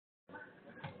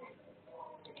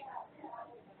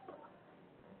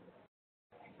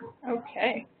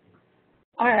Okay.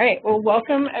 All right. Well,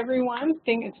 welcome everyone. I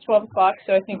think it's 12 o'clock,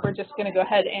 so I think we're just going to go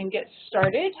ahead and get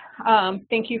started.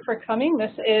 Thank you for coming.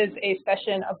 This is a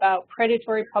session about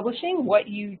predatory publishing. What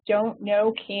you don't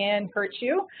know can hurt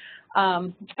you.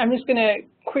 I'm just going to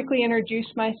quickly introduce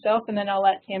myself, and then I'll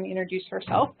let Tammy introduce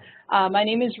herself. My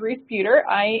name is Ruth Bueter.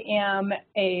 I am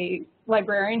a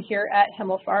librarian here at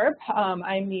Himmelfarb.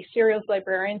 I'm the serials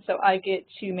librarian, so I get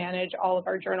to manage all of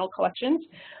our journal collections.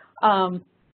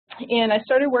 And I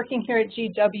started working here at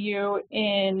GW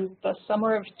in the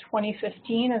summer of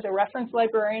 2015 as a reference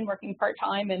librarian, working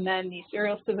part-time, and then the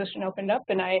serials position opened up,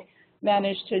 and I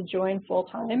managed to join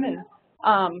full-time, and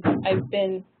I've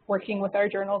been working with our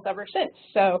journals ever since.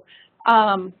 So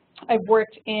I've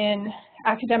worked in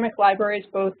academic libraries,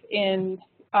 both in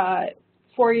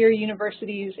four-year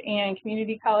universities and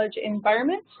community college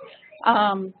environments.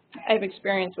 I have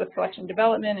experience with collection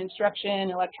development, instruction,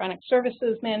 electronic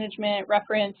services management,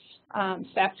 reference,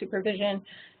 staff supervision.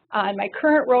 In my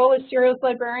current role as serials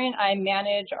librarian, I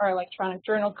manage our electronic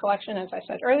journal collection, as I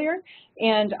said earlier,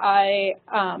 and I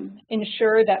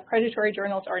ensure that predatory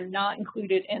journals are not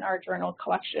included in our journal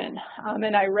collection.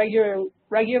 And I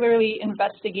regularly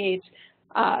investigate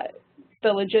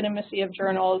the legitimacy of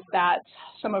journals that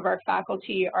some of our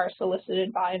faculty are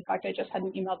solicited by. In fact, I just had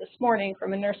an email this morning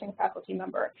from a nursing faculty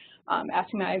member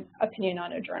asking my opinion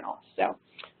on a journal. So,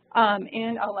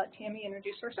 and I'll let Tammy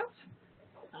introduce herself.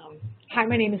 Hi,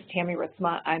 my name is Tamara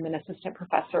Ritsema. I'm an assistant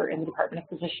professor in the Department of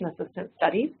Physician Assistant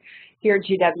Studies here at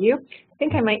GW. I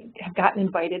think I might have gotten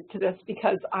invited to this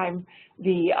because I'm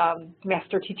the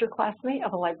master teacher classmate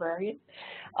of a librarian.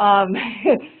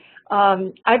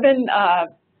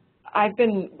 I've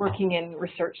been working in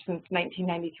research since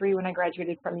 1993 when I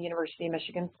graduated from the University of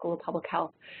Michigan School of Public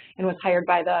Health and was hired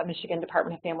by the Michigan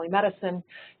Department of Family Medicine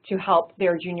to help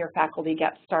their junior faculty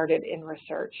get started in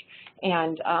research.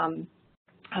 And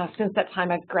since that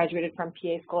time, I've graduated from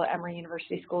PA School at Emory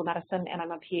University School of Medicine, and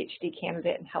I'm a PhD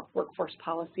candidate in health workforce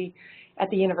policy at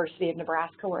the University of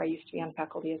Nebraska, where I used to be on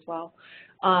faculty as well.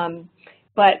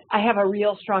 But I have a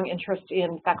real strong interest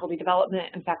in faculty development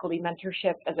and faculty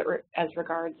mentorship as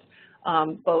regards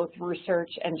both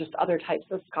research and just other types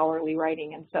of scholarly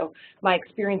writing. And so my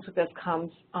experience with this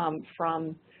comes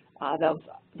from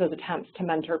those attempts to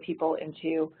mentor people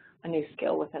into a new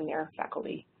skill within their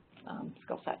faculty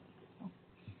skill set. All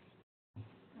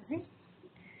right.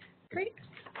 Great.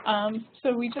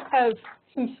 So we just have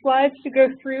some slides to go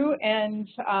through, and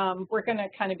we're going to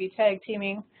kind of be tag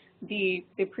teaming the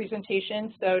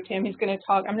presentation. So Tammy's going to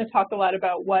talk, I'm going to talk a lot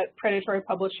about what predatory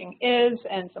publishing is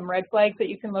and some red flags that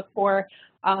you can look for.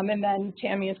 And then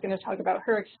Tammy is going to talk about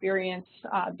her experience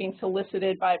being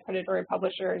solicited by predatory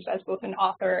publishers as both an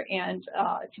author and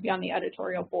to be on the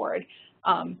editorial board.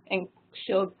 And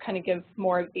she'll kind of give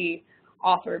more of the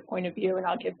author point of view, and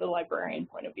I'll give the librarian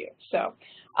point of view. So,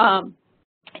 and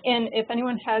if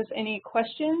anyone has any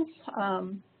questions,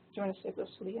 do you want to save this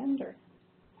to the end, or?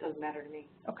 Doesn't matter to me.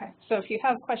 Okay, so if you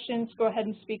have questions, go ahead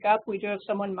and speak up. We do have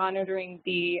someone monitoring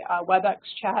the WebEx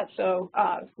chat, so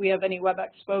if we have any WebEx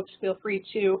folks, feel free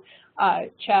to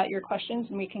chat your questions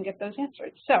and we can get those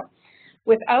answered. So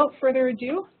without further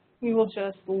ado, we will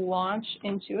just launch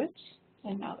into it.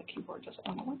 And now the keyboard doesn't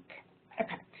want to work.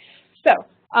 Okay, so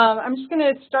I'm just going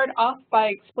to start off by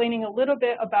explaining a little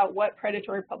bit about what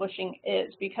predatory publishing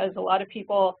is, because a lot of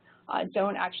people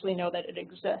don't actually know that it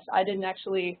exists. I didn't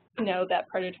actually know that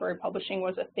predatory publishing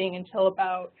was a thing until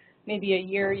about maybe a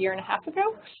year and a half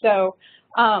ago. So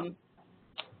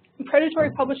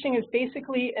predatory publishing is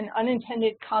basically an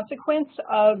unintended consequence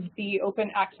of the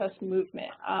open access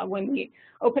movement. When the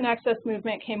open access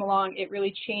movement came along, it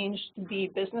really changed the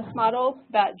business model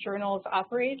that journals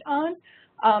operate on.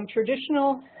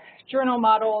 Traditional journal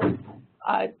models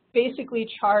basically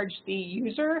charge the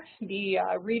user, the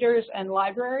readers and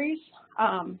libraries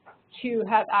to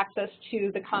have access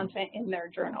to the content in their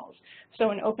journals. So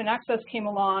when open access came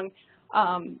along,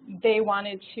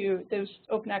 those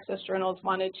open access journals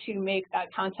wanted to make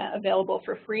that content available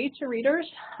for free to readers,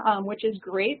 which is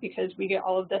great because we get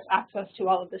all of this access to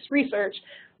all of this research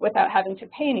without having to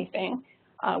pay anything,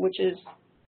 which is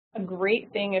a great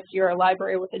thing if you're a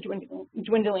library with a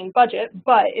dwindling budget,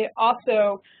 but it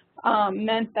also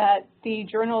meant that the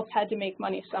journals had to make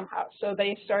money somehow. So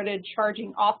they started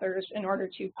charging authors in order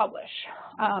to publish.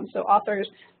 So authors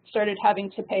started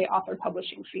having to pay author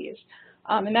publishing fees.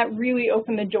 And that really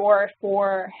opened the door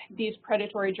for these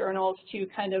predatory journals to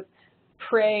kind of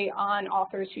prey on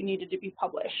authors who needed to be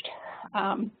published.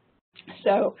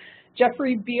 So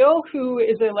Jeffrey Beal, who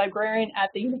is a librarian at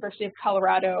the University of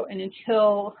Colorado, and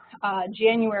until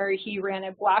January, he ran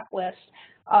a blacklist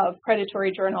of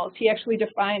predatory journals. He actually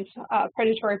defines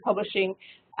predatory publishing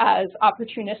as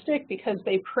opportunistic because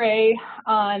they prey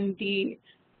on the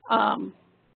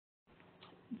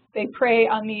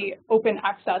open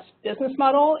access business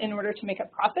model in order to make a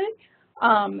profit.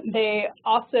 They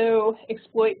also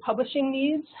exploit publishing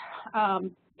needs.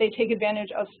 They take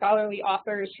advantage of scholarly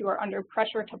authors who are under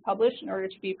pressure to publish in order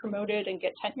to be promoted and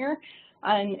get tenure.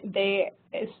 And they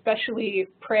especially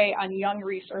prey on young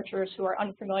researchers who are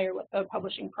unfamiliar with the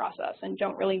publishing process and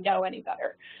don't really know any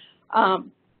better.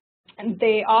 And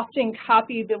they often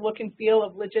copy the look and feel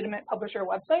of legitimate publisher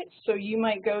websites. So you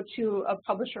might go to a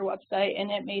publisher website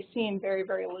and it may seem very,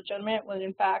 very legitimate when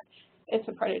in fact it's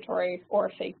a predatory or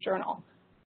a fake journal.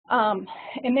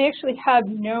 And they actually have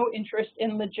no interest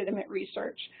in legitimate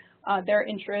research. Their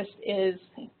interest is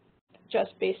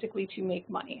just basically to make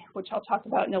money, which I'll talk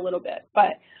about in a little bit.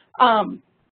 But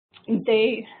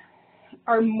they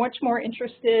are much more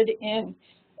interested in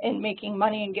making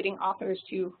money and getting authors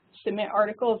to submit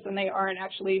articles than they are in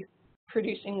actually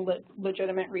producing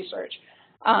legitimate research.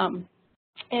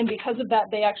 And because of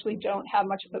that, they actually don't have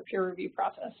much of a peer review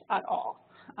process at all.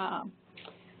 And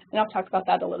I'll talk about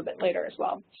that a little bit later as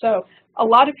well. So a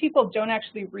lot of people don't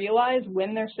actually realize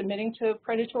when they're submitting to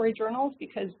predatory journals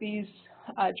because these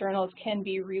journals can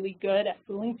be really good at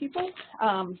fooling people.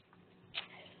 And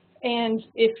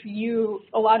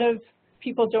a lot of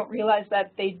people don't realize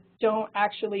that they don't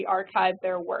actually archive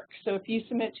their work. So if you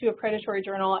submit to a predatory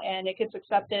journal and it gets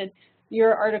accepted,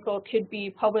 your article could be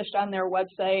published on their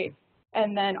website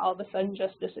and then all of a sudden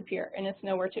just disappear and it's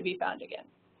nowhere to be found again.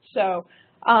 So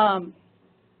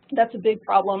that's a big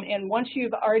problem. And once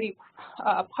you've already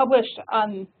published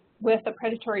with a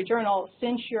predatory journal,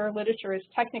 since your literature has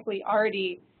technically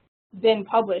already been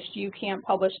published, you can't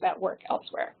publish that work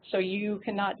elsewhere. So you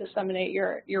cannot disseminate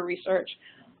your research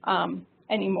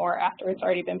anymore after it's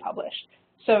already been published.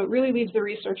 So it really leaves the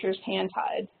researchers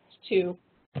hand-tied to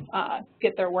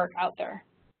get their work out there.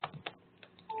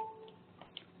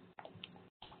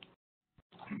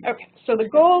 Okay, so the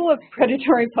goal of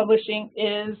predatory publishing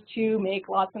is to make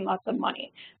lots and lots of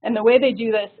money. And the way they do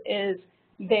this is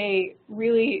they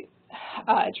really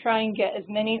try and get as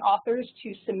many authors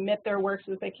to submit their works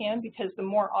as they can, because the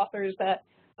more authors that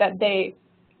they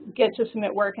get to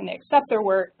submit work and they accept their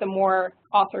work, the more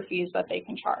author fees that they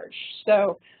can charge.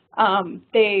 So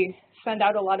they send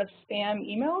out a lot of spam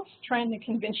emails trying to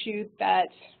convince you that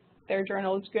their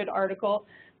journal is a good article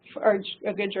or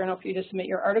a good journal for you to submit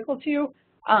your article to.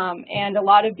 And a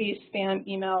lot of these spam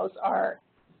emails are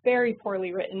very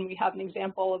poorly written. We have an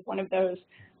example of one of those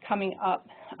coming up.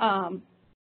 And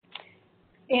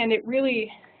it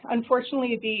really,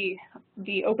 unfortunately,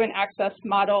 the open access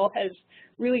model has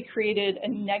really created a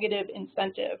negative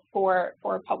incentive for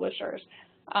publishers.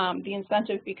 The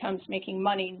incentive becomes making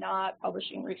money, not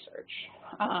publishing research.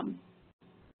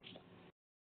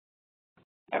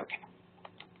 Okay.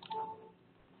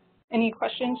 Any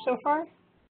questions so far?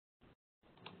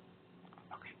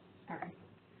 Okay, all right.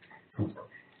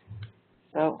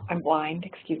 So I'm blind,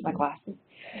 excuse my glasses.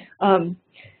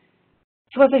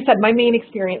 So as I said, my main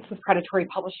experience with predatory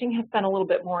publishing has been a little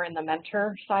bit more in the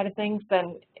mentor side of things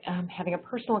than having a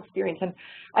personal experience. And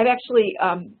I've actually,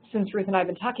 since Ruth and I have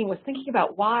been talking, was thinking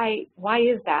about why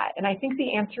is that? And I think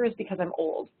the answer is because I'm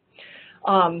old.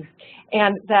 And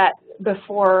that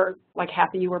before, like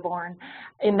half of you were born,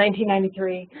 in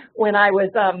 1993, when I was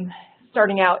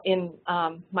starting out in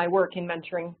my work in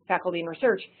mentoring faculty and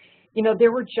research, you know,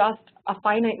 there were just a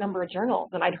finite number of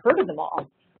journals, and I'd heard of them all.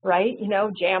 Right, you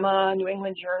know, JAMA, New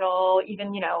England Journal,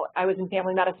 even, you know, I was in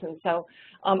family medicine, so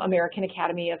American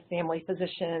Academy of Family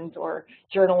Physicians or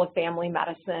Journal of Family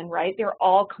Medicine, right? They're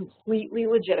all completely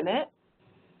legitimate,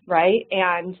 right?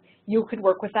 And you could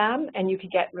work with them and you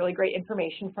could get really great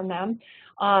information from them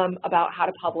about how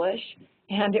to publish.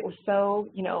 And it was so,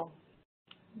 you know,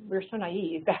 we were so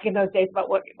naive back in those days about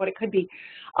what it could be.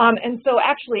 And so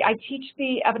actually I teach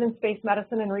the evidence-based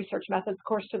medicine and research methods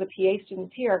course to the PA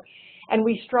students here, and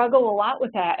we struggle a lot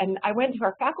with that. And I went to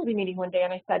our faculty meeting one day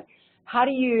and I said, how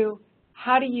do you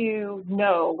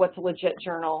know what's a legit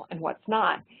journal and what's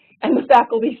not? And the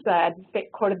faculty said, they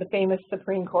quoted the famous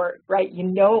Supreme Court, right? You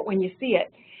know it when you see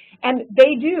it. And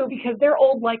they do, because they're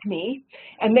old like me,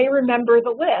 and they remember the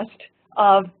list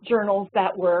of journals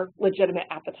that were legitimate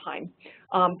at the time.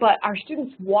 But our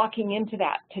students walking into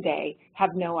that today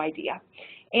have no idea.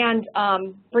 And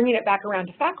bringing it back around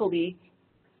to faculty,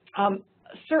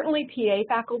 certainly PA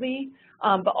faculty,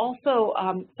 but also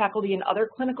faculty in other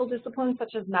clinical disciplines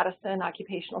such as medicine,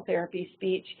 occupational therapy,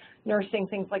 speech, nursing,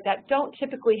 things like that, don't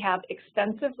typically have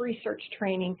extensive research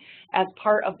training as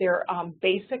part of their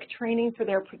basic training for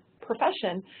their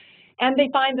profession. And they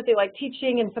find that they like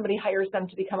teaching, and somebody hires them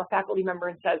to become a faculty member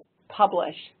and says,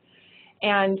 publish.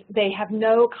 And they have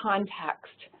no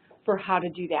context for how to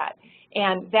do that.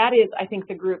 And that is, I think,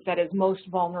 the group that is most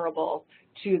vulnerable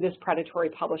to this predatory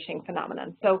publishing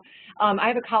phenomenon. So I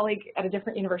have a colleague at a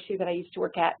different university that I used to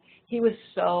work at. He was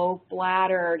so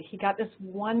flattered. He got this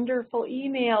wonderful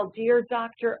email, "Dear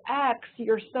Dr. X,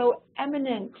 you're so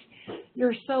eminent.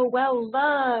 You're so well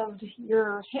loved.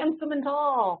 You're handsome and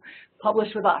tall.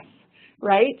 Publish with us,"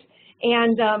 right?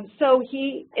 And so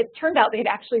it turned out they had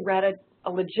actually read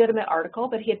a legitimate article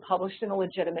that he had published in a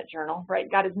legitimate journal, right?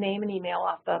 Got his name and email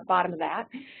off the bottom of that,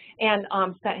 and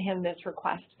sent him this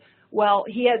request. Well,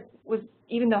 he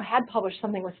even though had published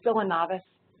something, was still a novice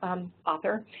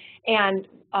author, and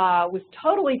was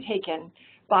totally taken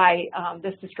by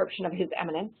this description of his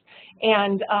eminence.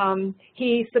 And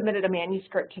he submitted a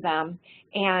manuscript to them,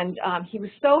 and he was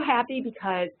so happy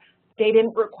because they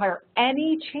didn't require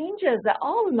any changes at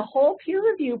all in the whole peer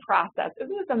review process. It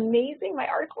was amazing. My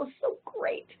article is so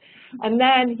great. And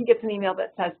then he gets an email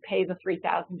that says, pay the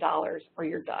 $3,000 or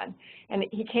you're done. And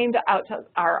he came out to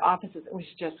our offices and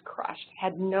was just crushed,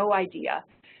 had no idea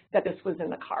that this was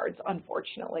in the cards,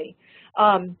 unfortunately.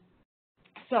 Of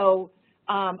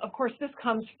course, this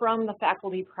comes from the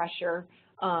faculty pressure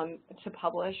to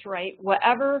publish, right?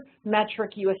 Whatever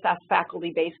metric you assess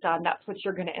faculty based on, that's what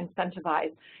you're going to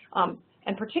incentivize.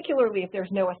 And particularly if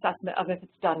there's no assessment of if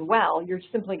it's done well, you're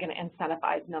simply going to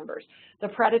incentivize numbers. The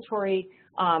predatory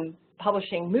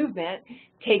publishing movement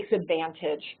takes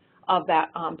advantage of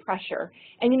that pressure.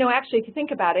 And actually, if you think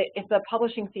about it, if the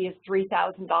publishing fee is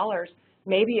 $3,000,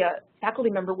 maybe a faculty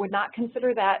member would not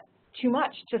consider that too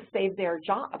much to save their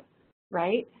job,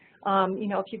 right?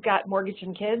 If you've got mortgage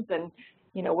and kids and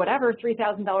whatever,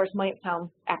 $3,000 might sound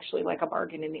actually like a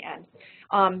bargain in the end.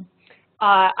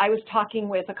 I was talking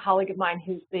with a colleague of mine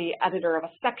who's the editor of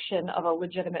a section of a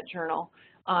legitimate journal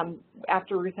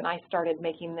after Ruth and I started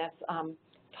making this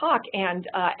talk, and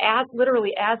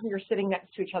literally as we were sitting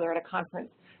next to each other at a conference,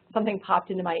 something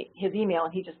popped into his email,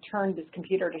 and he just turned his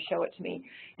computer to show it to me,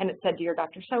 and it said, "Dear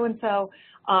Dr. So-and-so,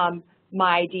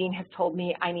 my dean has told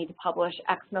me I need to publish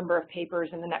X number of papers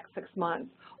in the next 6 months,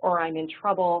 or I'm in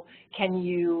trouble. Can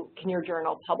your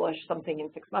journal publish something in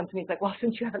 6 months?" And he's like, "Well,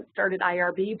 since you haven't started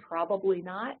IRB, probably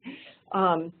not."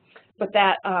 But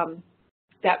that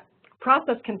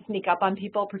process can sneak up on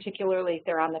people, particularly if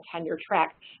they're on the tenure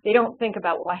track. They don't think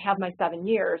about, well, I have my 7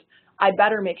 years. I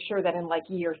better make sure that in like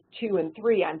year 2 and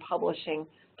 3 I'm publishing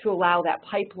to allow that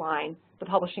pipeline, the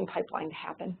publishing pipeline, to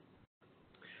happen.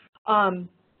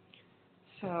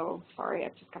 So sorry,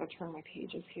 I've just got to turn my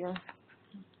pages here.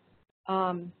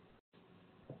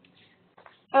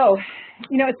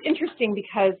 It's interesting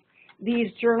because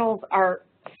these journals are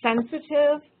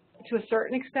sensitive to a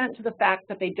certain extent to the fact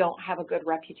that they don't have a good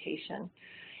reputation.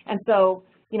 And so,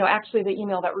 actually the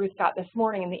email that Ruth got this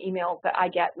morning and the emails that I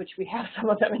get, which we have some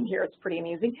of them in here, it's pretty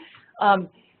amusing,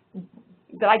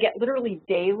 that I get literally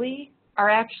daily, are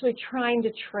actually trying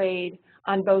to trade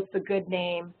on both the good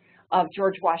name of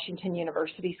George Washington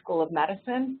University School of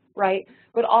Medicine, right?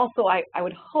 But also, I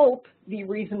would hope, the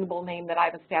reasonable name that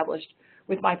I've established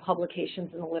with my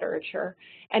publications in the literature.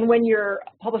 And when you're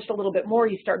published a little bit more,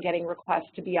 you start getting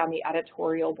requests to be on the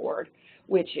editorial board,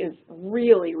 which is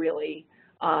really, really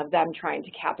them trying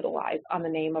to capitalize on the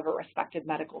name of a respected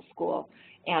medical school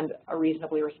and a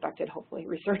reasonably respected, hopefully,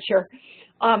 researcher.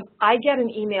 I get an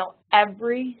email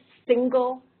every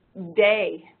single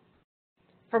day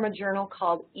from a journal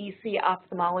called EC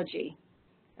Ophthalmology,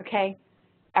 okay?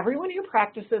 Everyone who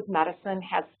practices medicine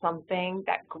has something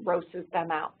that grosses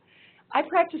them out. I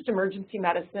practiced emergency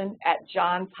medicine at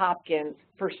Johns Hopkins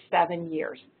for 7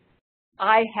 years.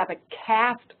 I have a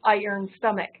cast iron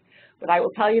stomach, but I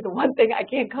will tell you the one thing I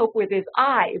can't cope with is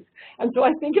eyes. And so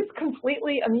I think it's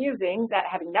completely amusing that,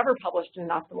 having never published in an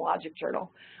ophthalmologic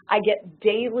journal, I get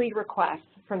daily requests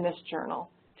from this journal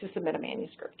to submit a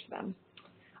manuscript to them.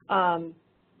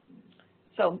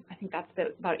 So I think that's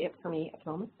about it for me at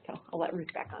the moment. So I'll let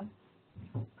Ruth back on.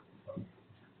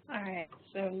 All right.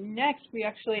 So next, we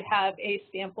actually have a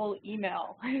sample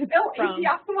email. From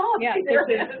ophthalmology. Yeah,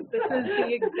 this is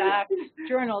the exact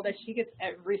journal that she gets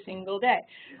every single day.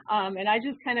 And I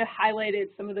just kind of highlighted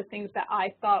some of the things that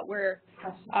I thought were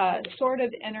sort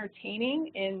of entertaining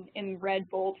in red,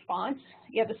 bold fonts.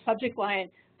 You have the subject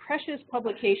line, "Precious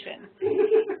Publication."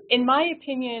 In my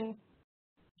opinion,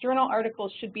 journal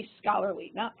articles should be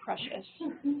scholarly, not precious.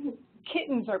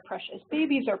 Kittens are precious,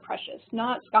 babies are precious,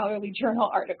 not scholarly journal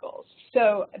articles.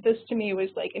 So this to me was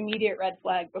like immediate red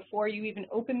flag before you even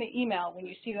open the email. When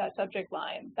you see that subject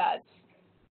line, that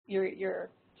your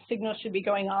signal should be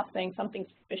going off saying something's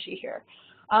fishy here.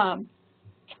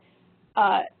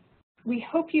 We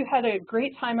hope you had a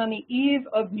great time on the eve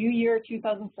of New Year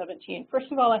 2017.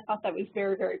 First of all, I thought that was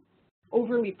very, very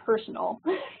overly personal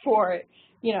for,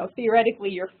 you know, theoretically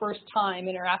your first time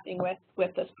interacting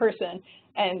with this person.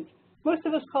 And most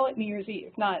of us call it New Year's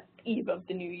Eve, not eve of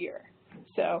the new year.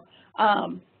 So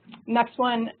next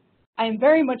one, I am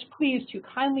very much pleased to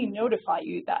kindly notify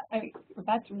you that, I mean,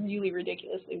 that's really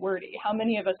ridiculously wordy. How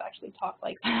many of us actually talk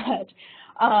like that?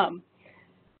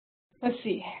 Let's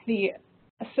see, the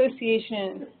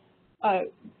association,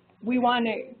 we want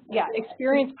to, yeah,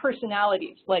 experienced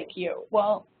personalities like you.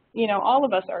 Well, you know, all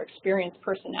of us are experienced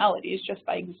personalities just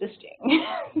by existing.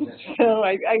 So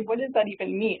what does that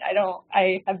even mean?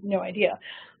 I have no idea.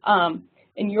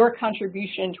 And your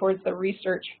contribution towards the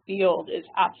research field is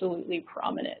absolutely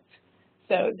prominent.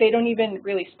 So they don't even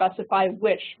really specify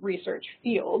which research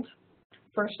field,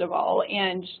 first of all,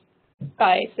 and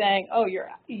by saying, oh,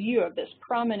 you have this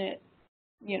prominent,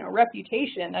 you know,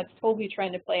 reputation, that's totally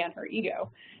trying to play on her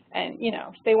ego. And, you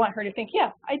know, they want her to think,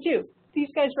 yeah, I do. These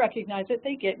guys recognize it,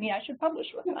 they get me, I should publish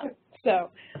with them. So,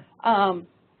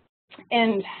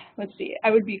 and let's see,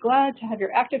 I would be glad to have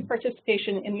your active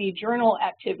participation in the journal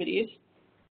activities,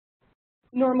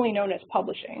 normally known as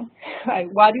publishing.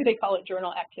 Why do they call it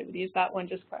journal activities? That one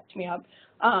just cracked me up.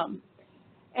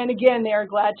 And again, they are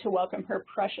glad to welcome her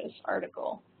precious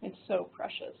article. It's so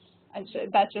precious.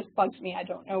 That just bugs me. I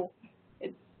don't know.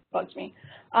 It bugs me.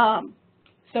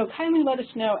 So kindly let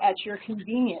us know at your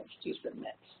convenience to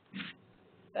submit.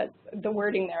 That's the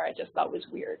wording there I just thought was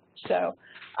weird. So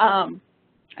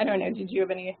I don't know. Did you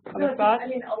have any other thoughts? I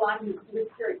mean, a lot of you,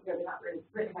 it's very clear they're not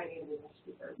written by native English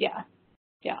speakers. Yeah.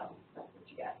 Yeah. So that's what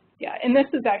you get. Yeah, and this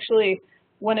is actually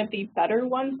one of the better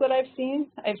ones that I've seen.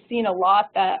 I've seen a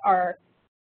lot that are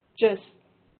just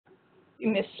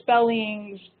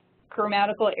misspellings,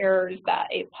 grammatical errors that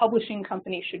a publishing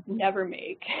company should never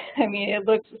make. I mean,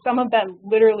 some of them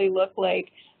literally look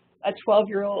like a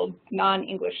 12-year-old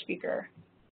non-English speaker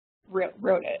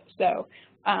wrote it. So,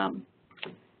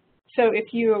 so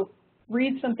if you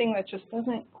read something that just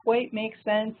doesn't quite make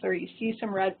sense or you see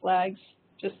some red flags,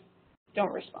 just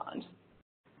don't respond.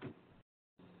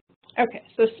 Okay,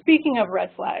 so speaking of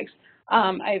red flags,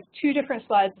 I have 2 different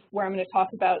slides where I'm going to talk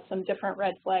about some different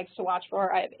red flags to watch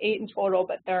for. I have 8 in total,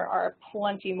 but there are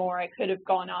plenty more. I could have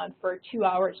gone on for 2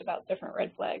 hours about different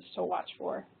red flags to watch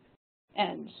for.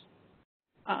 And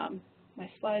my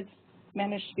slides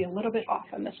managed to be a little bit off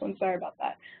on this one, sorry about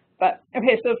that. But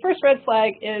okay, so the first red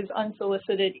flag is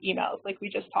unsolicited emails, like we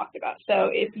just talked about. So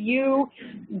if you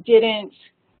didn't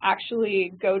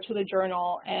actually go to the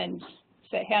journal and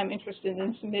say, hey, I'm interested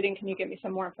in submitting, can you give me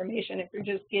some more information? If you're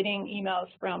just getting emails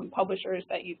from publishers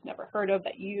that you've never heard of,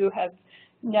 that you have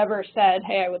never said,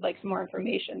 hey, I would like some more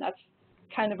information, that's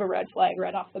kind of a red flag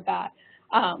right off the bat.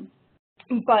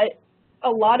 But a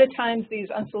lot of times these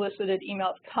unsolicited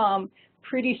emails come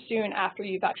pretty soon after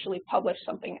you've actually published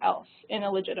something else in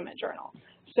a legitimate journal.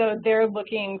 So they're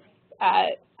looking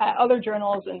at other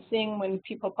journals and seeing when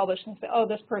people publish and say, oh,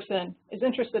 this person is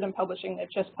interested in publishing,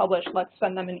 they've just published, let's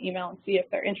send them an email and see if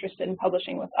they're interested in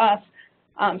publishing with us.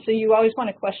 So you always want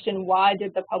to question, why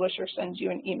did the publisher send you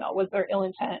an email? Was there ill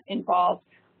intent involved?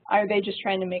 Are they just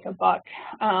trying to make a buck?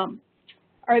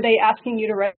 Are they asking you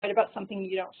to write about something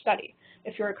you don't study?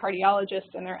 If you're a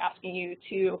cardiologist and they're asking you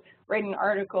to write an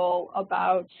article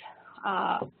about,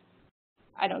 I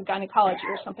don't know, gynecology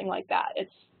or something like that,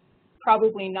 it's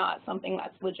probably not something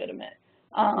that's legitimate.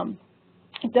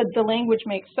 Does the language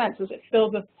make sense? Is it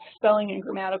filled with spelling and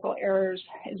grammatical errors?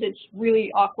 Is it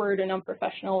really awkward and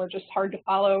unprofessional or just hard to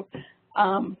follow?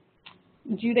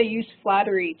 Do they use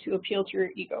flattery to appeal to your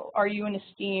ego? Are you an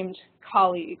esteemed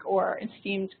colleague or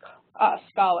esteemed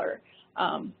scholar?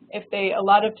 A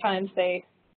lot of times they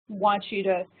want you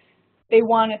to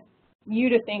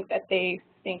think that they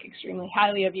think extremely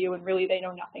highly of you, and really they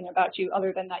know nothing about you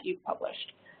other than that you've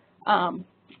published.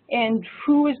 And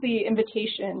who is the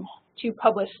invitation to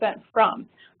publish sent from?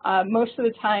 Most of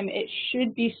the time it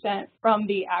should be sent from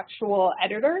the actual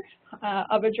editor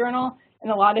of a journal,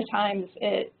 and a lot of times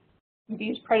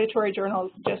these predatory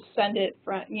journals just send it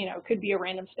from, could be a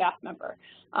random staff member.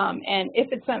 And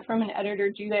if it's sent from an editor,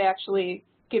 do they actually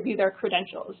give you their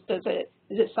credentials? Is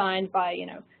it signed by,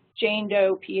 Jane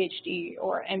Doe, PhD,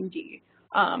 or MD?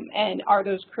 And are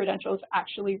those credentials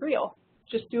actually real?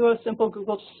 Just do a simple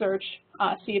Google search,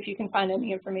 see if you can find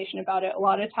any information about it. A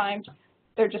lot of times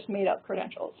they're just made up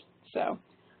credentials. So,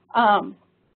 and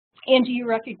do you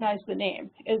recognize the name?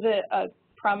 Is it a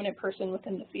prominent person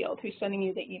within the field who's sending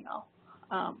you the email?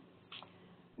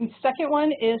 And second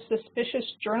one is suspicious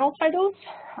journal titles.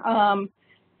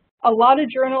 A lot of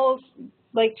journals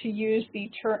like to use the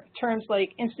terms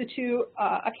like institute,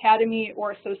 academy,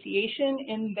 or association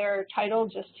in their title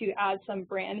just to add some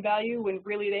brand value when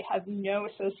really they have no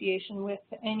association with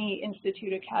any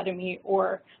institute, academy,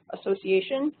 or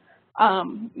association.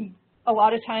 A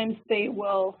lot of times they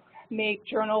will make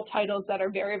journal titles that are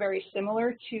very, very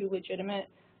similar to legitimate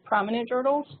prominent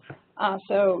journals.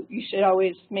 So you should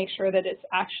always make sure that it's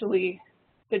actually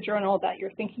the journal that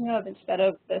you're thinking of instead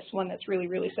of this one that's really,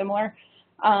 really similar.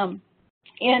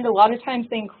 And a lot of times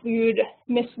they include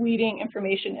misleading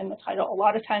information in the title. A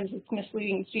lot of times it's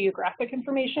misleading geographic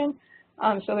information.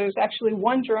 So there's actually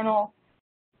one journal,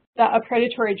 a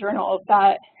predatory journal,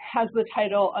 that has the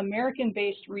title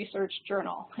American-Based Research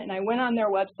Journal. And I went on their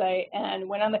website and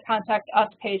went on the Contact Us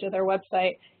page of their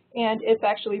website, and it's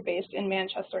actually based in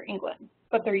Manchester, England,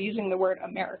 but they're using the word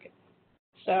American.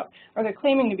 So, or they're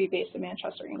claiming to be based in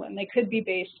Manchester, England. They could be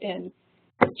based in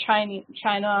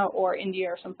China or India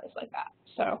or someplace like that.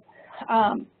 So,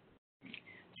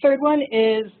 third one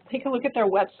is take a look at their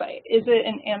website. Is it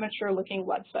an amateur-looking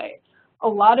website? A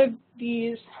lot of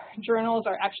these journals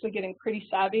are actually getting pretty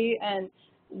savvy, and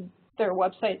their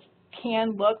websites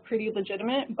can look pretty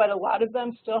legitimate, but a lot of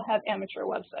them still have amateur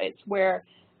websites where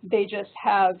they just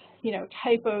have, you know,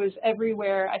 typos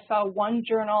everywhere. I saw one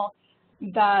journal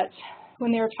that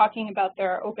when they were talking about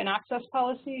their open access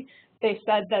policy, they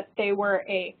said that they were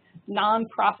a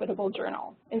non-profitable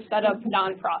journal instead of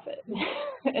non-profit.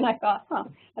 And I thought,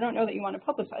 I don't know that you want to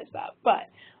publicize that. But,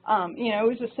 you know,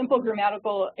 it was a simple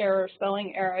grammatical error,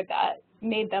 spelling error that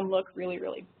made them look really,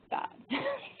 really bad.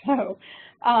 So,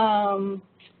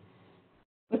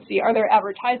 let's see, are there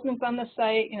advertisements on the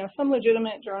site? You know, some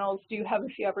legitimate journals do have a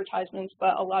few advertisements,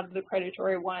 but a lot of the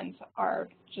predatory ones are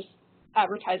just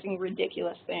advertising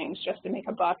ridiculous things just to make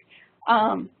a buck.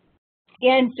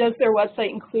 And does their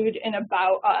website include an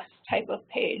About Us type of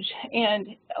page? And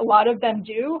a lot of them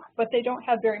do, but they don't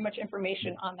have very much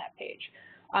information on that page.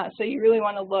 So you really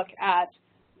want to look at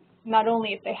not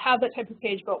only if they have that type of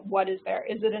page, but what is there?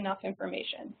 Is it enough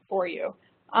information for you?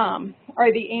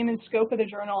 Are the aim and scope of the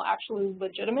journal actually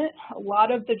legitimate? A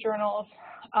lot of the journals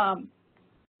have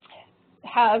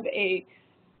a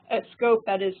scope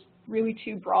that is really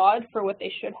too broad for what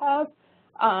they should have.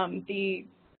 The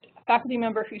faculty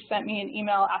member who sent me an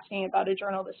email asking about a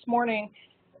journal this morning,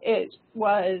 it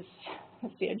was,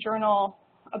 let's see, a journal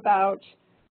about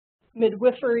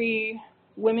midwifery,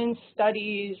 women's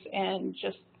studies, and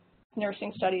just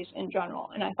nursing studies in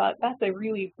general. And I thought, that's a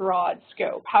really broad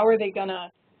scope. How are they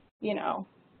gonna, you know,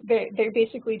 they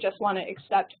basically just want to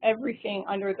accept everything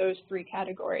under those three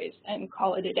categories and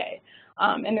call it a day.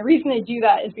 And the reason they do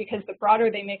that is because the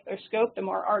broader they make their scope, the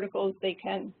more articles they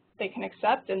can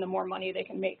accept and the more money they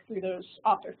can make through those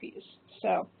author fees.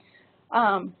 So,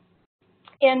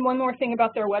 and one more thing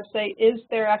about their website is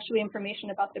there actually information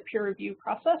about the peer review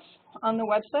process on the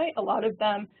website. A lot of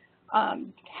them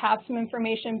have some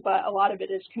information, but a lot of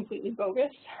it is completely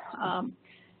bogus.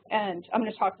 And I'm going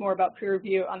to talk more about peer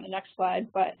review on the next slide,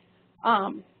 but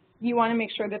you want to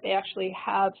make sure that they actually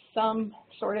have some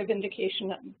sort of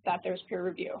indication that there's peer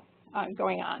review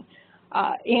going on.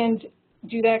 And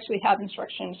do they actually have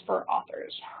instructions for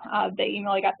authors? The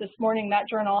email I got this morning, that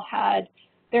journal had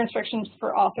their instructions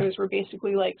for authors were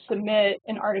basically like submit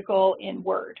an article in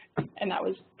Word, and that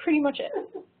was pretty much it.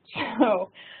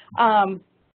 So,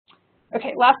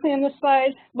 okay, lastly on this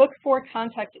slide, look for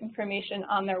contact information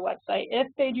on their website. If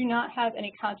they do not have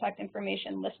any contact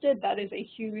information listed, that is a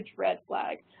huge red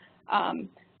flag.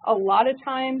 A lot of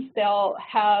times they'll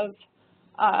have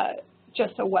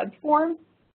just a web form.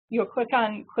 You'll click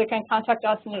on Contact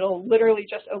Us, and it'll literally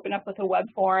just open up with a web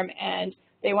form, and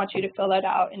they want you to fill that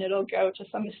out, and it'll go to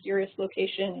some mysterious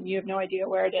location, and you have no idea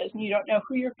where it is, and you don't know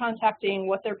who you're contacting,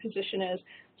 what their position is,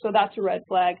 so that's a red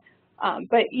flag.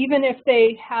 But even if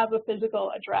they have a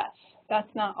physical address, that's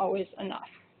not always enough.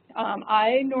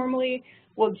 I normally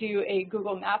will do a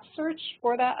Google Maps search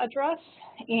for that address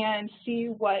and see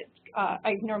what,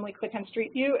 I normally click on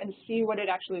Street View and see what it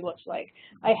actually looks like.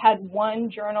 I had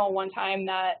one journal one time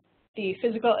that the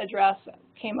physical address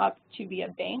came up to be a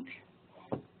bank.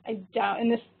 I doubt,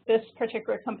 and this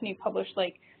particular company published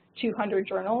like 200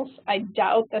 journals. I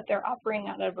doubt that they're operating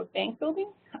out of a bank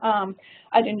building. I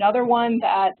had another one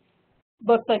that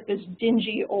looked like this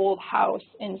dingy old house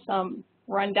in some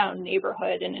rundown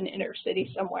neighborhood in an inner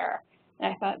city somewhere.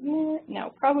 And I thought,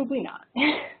 no, probably not.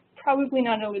 Probably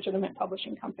not a legitimate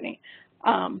publishing company.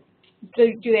 Do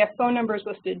they have phone numbers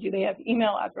listed? Do they have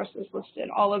email addresses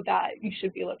listed? All of that you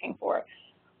should be looking for.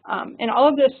 And all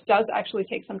of this does actually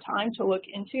take some time to look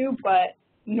into, but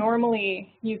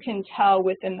normally you can tell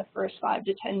within the first 5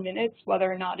 to 10 minutes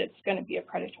whether or not it's going to be a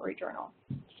predatory journal.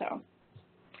 So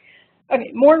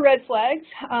Okay, more red flags.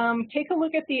 Take a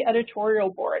look at the editorial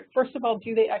board. First of all,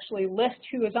 do they actually list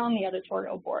who is on the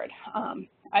editorial board?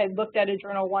 I looked at a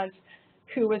journal once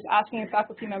who was asking a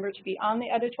faculty member to be on the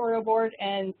editorial board,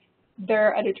 and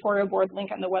their editorial board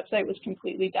link on the website was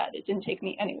completely dead. It didn't take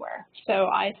me anywhere. So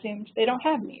I assumed they don't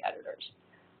have any editors.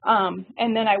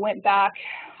 And then I went back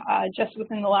just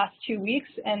within the last 2 weeks,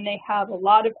 and they have a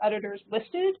lot of editors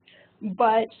listed,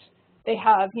 but they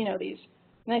have, you know, these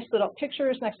nice little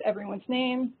pictures next to everyone's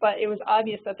name, but it was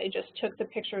obvious that they just took the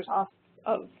pictures off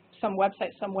of some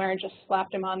website somewhere and just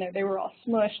slapped them on there. They were all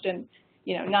smushed and,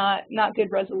 you know, not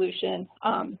good resolution.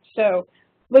 So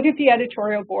look at the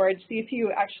editorial board, see if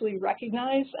you actually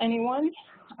recognize anyone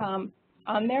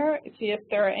on there, see if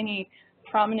there are any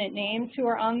prominent names who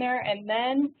are on there, and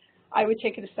then I would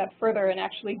take it a step further and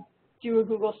actually do a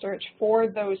Google search for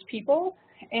those people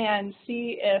and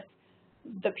see if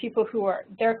the people who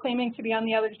they're claiming to be on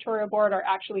the editorial board are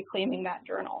actually claiming that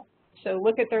journal. So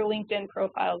look at their LinkedIn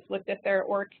profiles, look at their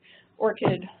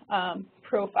ORCID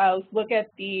profiles, look at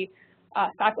the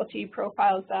faculty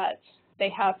profiles that they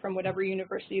have from whatever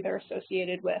university they're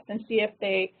associated with, and see if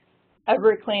they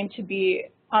ever claim to be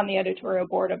on the editorial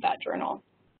board of that journal.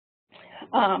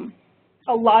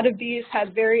 A lot of these have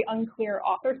very unclear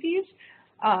author fees,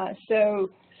 so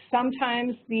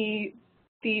sometimes the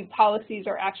policies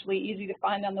are actually easy to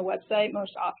find on the website.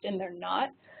 Most often they're not.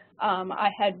 I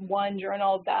had one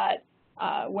journal that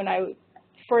when I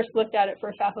first looked at it for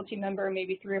a faculty member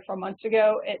maybe 3 or 4 months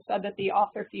ago, it said that the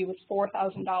author fee was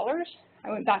 $4,000.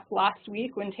 I went back last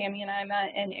week when Tammy and I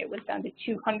met, and it was down to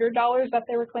 $200 that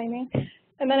they were claiming.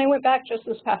 And then I went back just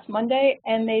this past Monday,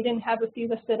 and they didn't have a fee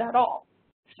listed at all.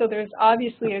 So there's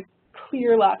obviously a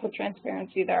clear lack of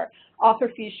transparency there. Author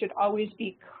fees should always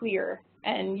be clear,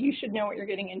 and you should know what you're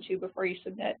getting into before you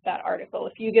submit that article.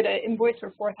 If you get an invoice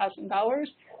for $4,000,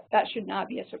 that should not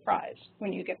be a surprise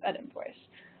when you get that invoice.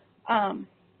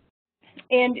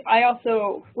 And I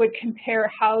also would compare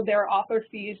how their author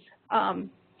fees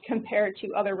compare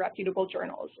to other reputable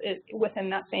journals within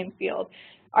that same field.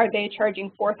 Are they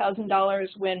charging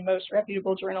 $4,000 when most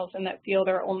reputable journals in that field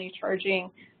are only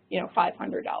charging, you know,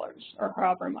 $500 or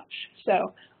however much?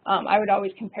 So I would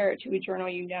always compare it to a journal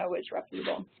you know is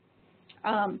reputable.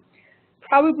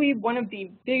 Probably one of the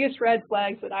biggest red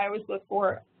flags that I always look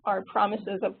for are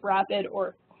promises of rapid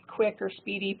or quick or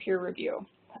speedy peer review.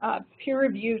 Peer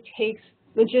review takes,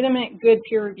 legitimate good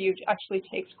peer review actually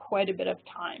takes quite a bit of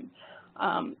time.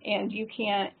 And you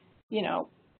can't, you know,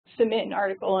 submit an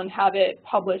article and have it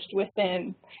published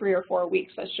within 3 or 4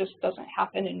 weeks. That just doesn't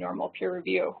happen in normal peer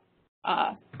review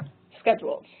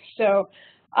schedules. So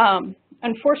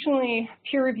unfortunately,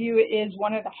 peer review is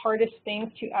one of the hardest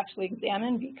things to actually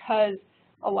examine because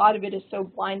a lot of it is so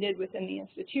blinded within the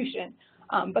institution.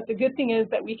 But the good thing is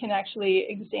that we can actually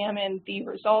examine the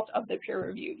result of the peer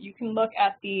review. You can look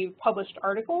at the published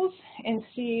articles and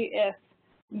see if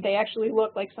they actually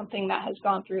look like something that has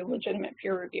gone through legitimate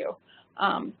peer review.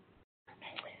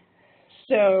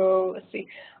 So let's see,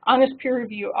 honest peer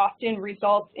review often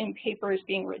results in papers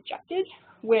being rejected,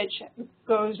 which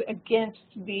goes against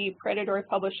the predatory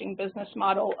publishing business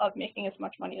model of making as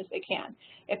much money as they can.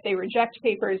 If they reject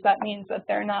papers, that means that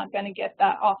they're not going to get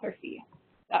that author fee.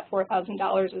 That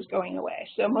 $4,000 is going away.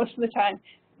 So most of the time,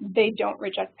 they don't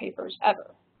reject papers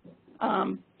ever.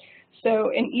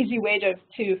 So an easy way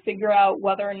to figure out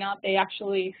whether or not they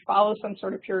actually follow some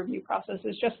sort of peer review process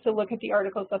is just to look at the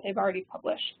articles that they've already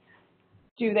published.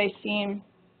 Do they seem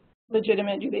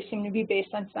legitimate? Do they seem to be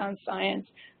based on sound science?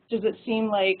 Does it seem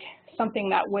like something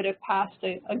that would have passed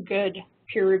a good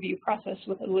peer review process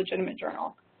with a legitimate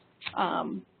journal?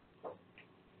 And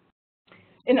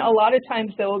a lot of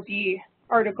times there will be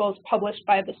articles published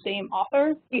by the same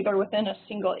author, either within a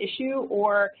single issue,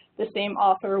 or the same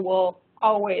author will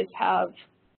always have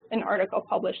an article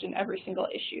published in every single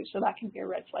issue, so that can be a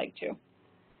red flag too.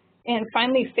 And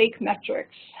finally, fake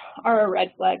metrics are a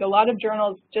red flag. A lot of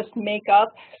journals just make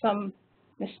up some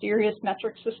mysterious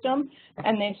metric system,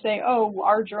 and they say, oh,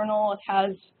 our journal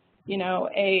has, you know,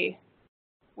 a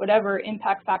whatever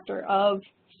impact factor of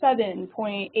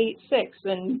 7.86,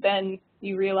 and then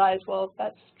you realize, well,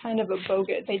 that's kind of a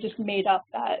bogus. They just made up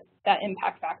that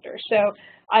impact factor. So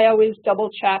I always double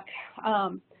check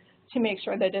to make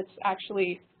sure that it's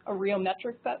actually a real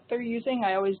metric that they're using.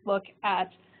 I always look at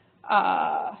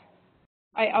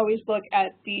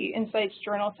the Insights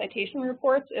Journal citation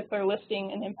reports. If they're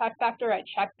listing an impact factor, I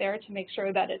check there to make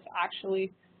sure that it's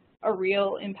actually a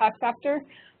real impact factor.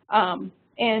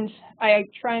 And I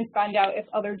try and find out if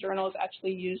other journals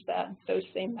actually use those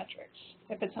same metrics,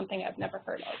 if it's something I've never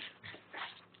heard of.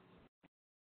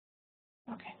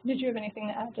 Okay, did you have anything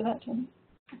to add to that, Tim?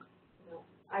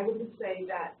 I would just say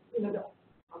that,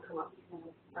 I'll come up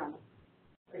around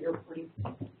your reporting.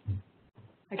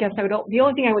 I guess the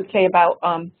only thing I would say about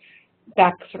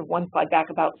back sort of one slide back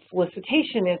about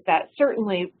solicitation is that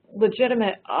certainly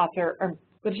legitimate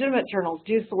journals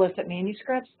do solicit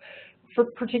manuscripts,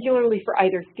 particularly for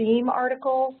either theme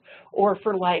articles or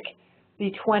for like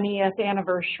the 20th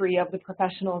anniversary of the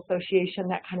professional association,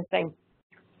 that kind of thing.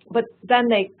 But then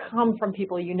they come from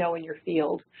people you know in your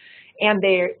field, and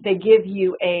they give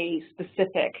you a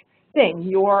specific thing.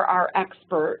 You're our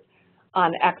expert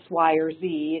on X, Y, or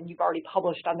Z, and you've already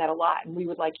published on that a lot, and we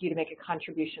would like you to make a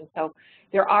contribution. So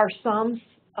there are some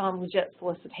legit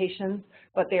solicitations,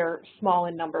 but they're small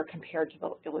in number compared to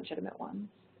the illegitimate ones.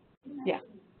 Yeah.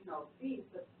 Fees,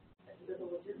 but does a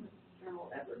legitimate journal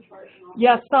ever charge?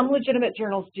 Yes, some legitimate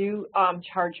journals do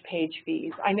charge page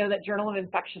fees. I know that Journal of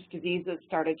Infectious Diseases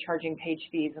started charging page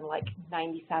fees in like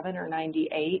 97 or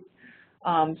 98.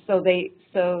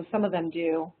 So some of them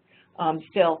do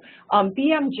still.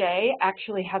 BMJ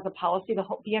actually has a policy, the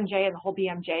whole BMJ and the whole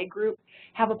BMJ group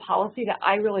have a policy that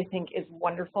I really think is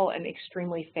wonderful and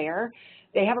extremely fair.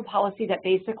 They have a policy that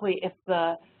basically if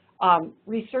the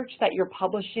research that you're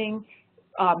publishing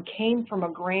came from a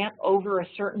grant over a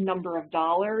certain number of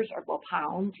dollars, or well,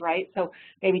 pounds, right? So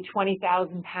maybe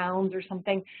 20,000 pounds or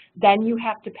something, then you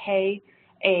have to pay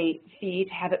a fee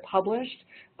to have it published.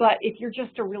 But if you're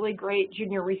just a really great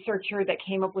junior researcher that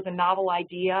came up with a novel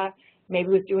idea, maybe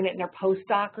was doing it in their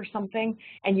postdoc or something,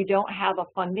 and you don't have a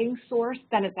funding source,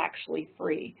 then it's actually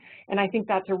free. And I think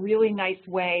that's a really nice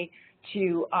way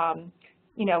to,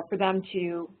 for them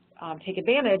to take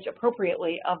advantage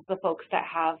appropriately of the folks that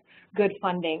have good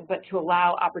funding, but to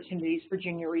allow opportunities for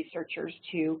junior researchers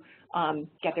to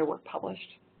get their work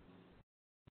published.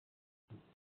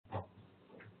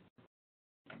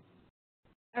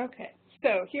 Okay,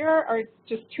 so here are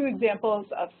just two examples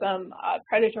of some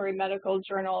predatory medical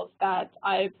journals that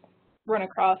I've run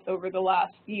across over the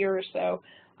last year or so.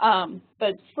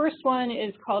 The first one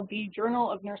is called the Journal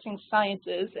of Nursing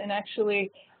Sciences, and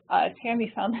actually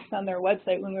Tammy found this on their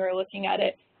website when we were looking at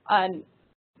it.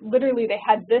 Literally, they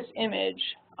had this image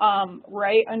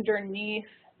right underneath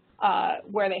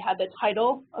where they had the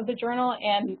title of the journal,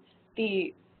 and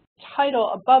the title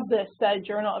above this said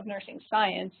Journal of Nursing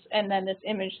Science, and then this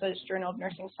image says Journal of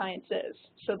Nursing Sciences.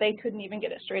 So they couldn't even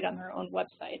get it straight on their own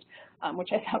website, which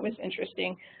I thought was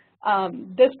interesting.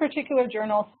 This particular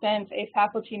journal sent a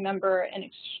faculty member an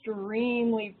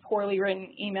extremely poorly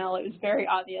written email. It was very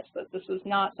obvious that this was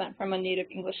not sent from a native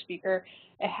English speaker.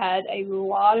 It had a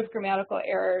lot of grammatical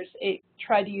errors. It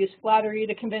tried to use flattery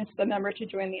to convince the member to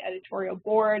join the editorial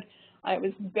board. It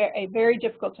was a very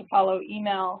difficult to follow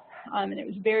email, and it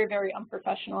was very, very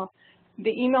unprofessional. The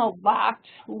email lacked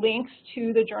links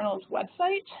to the journal's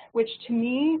website, which to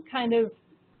me kind of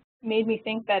made me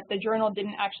think that the journal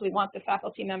didn't actually want the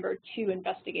faculty member to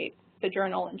investigate the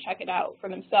journal and check it out for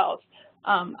themselves.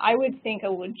 I would think a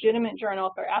legitimate journal,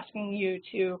 if they're asking you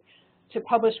to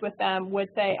publish with them, would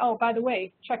say, oh, by the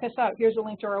way, check us out. Here's a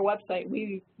link to our website.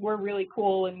 We're really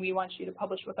cool and we want you to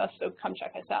publish with us, so come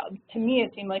check us out. To me,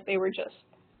 it seemed like they were just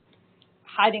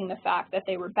hiding the fact that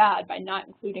they were bad by not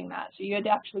including that. So you had to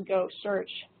actually go search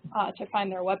to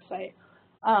find their website.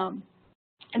 And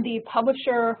the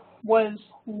publisher was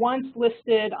once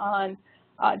listed on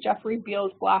Jeffrey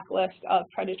Beall's blacklist of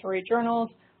predatory journals.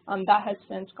 That has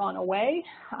since gone away,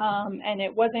 and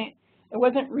it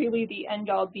wasn't really the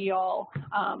end-all be-all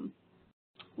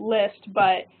list,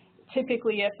 but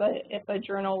typically if a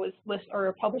journal was listed or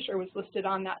a publisher was listed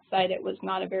on that site, it was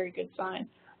not a very good sign.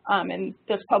 And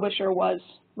this publisher was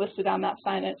listed on that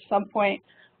site at some point.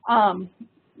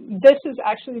 This is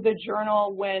actually the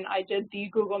journal when I did the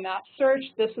Google Maps search.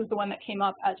 This is the one that came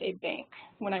up as a bank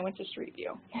when I went to Street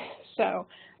View. So,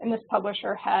 and this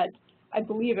publisher had, I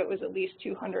believe it was at least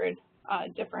 200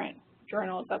 different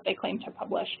journals that they claimed to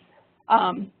publish.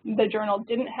 The journal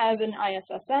didn't have an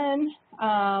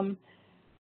ISSN.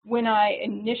 When I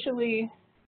initially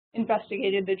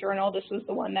investigated the journal, this was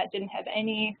the one that didn't have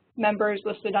any members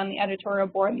listed on the editorial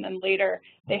board, and then later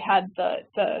they had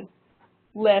the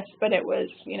list, but it was,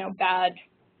 you know, bad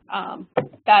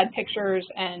pictures,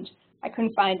 and I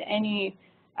couldn't find any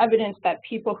evidence that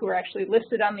people who were actually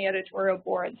listed on the editorial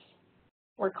boards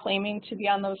were claiming to be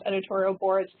on those editorial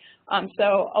boards.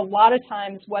 So a lot of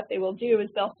times what they will do is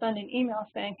they'll send an email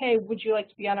saying, hey, would you like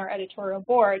to be on our editorial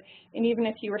board? And even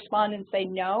if you respond and say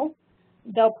no,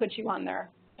 they'll put you on there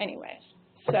anyways.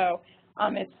 So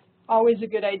it's always a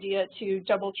good idea to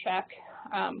double check,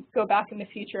 go back in the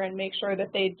future and make sure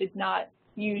that they did not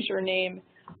use your name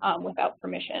without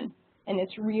permission. And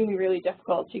it's really, really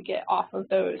difficult to get off of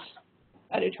those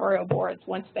editorial boards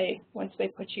once they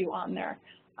put you on there.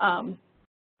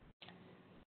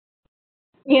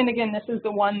 And again, this is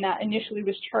the one that initially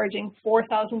was charging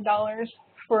 $4,000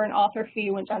 for an author fee,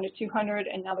 went down to $200,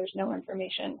 and now there's no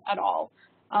information at all.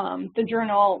 The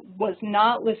journal was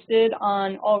not listed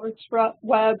on Ulrich's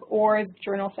Web or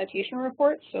Journal Citation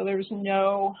Reports, so there's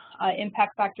no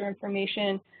impact factor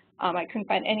information. I couldn't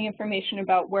find any information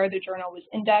about where the journal was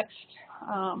indexed.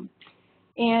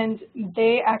 And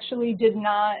they actually did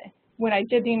not, when I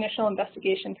did the initial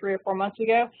investigation 3 or 4 months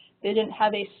ago, they didn't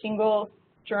have a single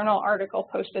journal article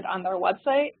posted on their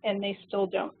website, and they still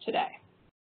don't today.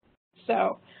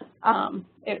 So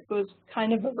it was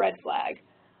kind of a red flag.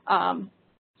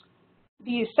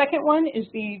 The second one is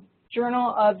the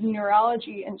Journal of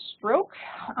Neurology and Stroke,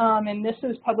 and this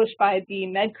is published by the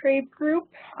MedCrave Group,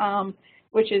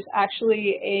 which is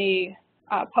actually a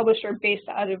publisher based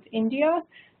out of India.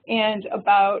 And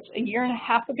about a year and a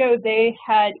half ago, they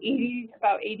had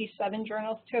about 87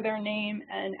 journals to their name,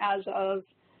 and as of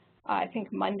I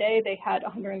think Monday, they had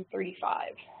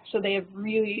 135. So they have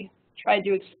really tried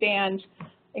to expand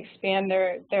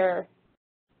their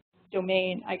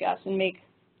domain, I guess, and make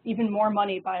even more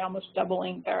money by almost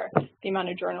doubling the amount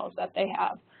of journals that they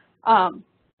have. And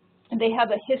they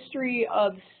have a history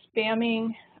of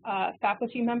spamming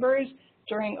faculty members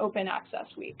during Open Access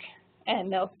Week.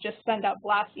 And they'll just send out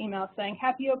blast emails saying,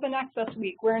 "Happy Open Access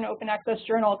Week, we're an Open Access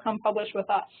journal, come publish with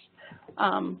us."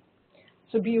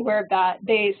 So be aware of that.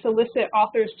 They solicit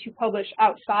authors to publish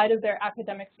outside of their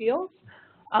academic fields.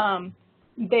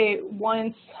 They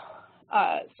once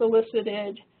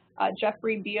solicited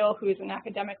Jeffrey Beal, who is an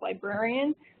academic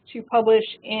librarian, to publish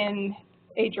in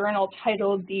a journal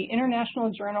titled the International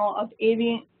Journal of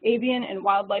Avian and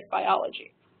Wildlife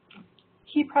Biology.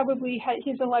 He's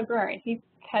a librarian. He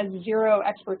has zero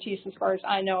expertise, as far as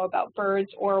I know, about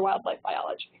birds or wildlife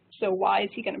biology. So why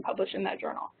is he going to publish in that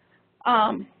journal?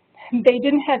 They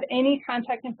didn't have any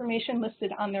contact information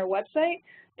listed on their website.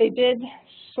 They did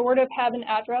sort of have an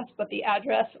address, but the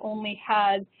address only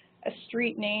had a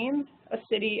street name, a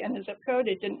city, and a zip code.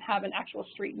 It didn't have an actual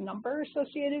street number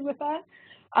associated with that.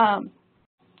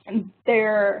 And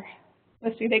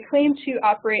they claim to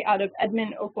operate out of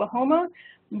Edmond, Oklahoma,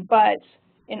 but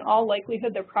in all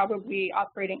likelihood, they're probably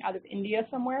operating out of India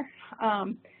somewhere.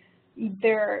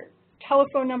 Their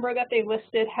telephone number that they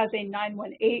listed has a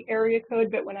 918 area code,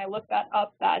 but when I looked that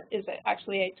up, that is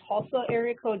actually a Tulsa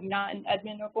area code, not an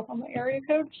Edmond, Oklahoma area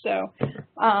code. So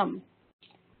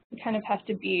you kind of have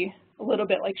to be a little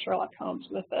bit like Sherlock Holmes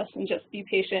with this and just be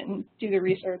patient and do the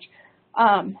research.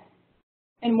 And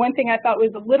one thing I thought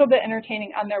was a little bit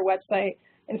entertaining on their website,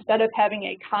 instead of having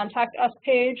a contact us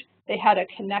page, they had a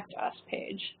connect us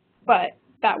page, but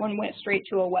that one went straight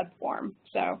to a web form.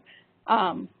 So,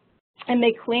 and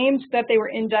they claimed that they were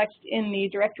indexed in the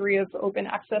Directory of Open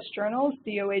Access Journals,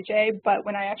 DOAJ, but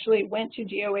when I actually went to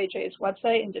DOAJ's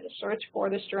website and did a search for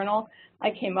this journal, I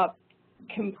came up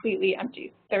completely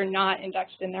empty. They're not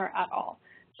indexed in there at all.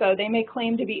 So they may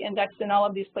claim to be indexed in all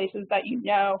of these places that you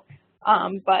know,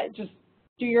 but just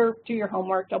do your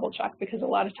homework, double check, because a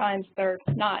lot of times they're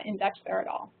not indexed there at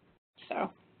all. So,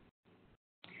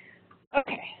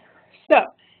 okay, so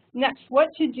next, what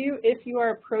to do if you are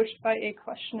approached by a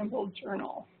questionable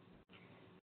journal.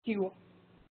 Do you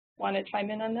want to chime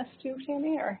in on this too,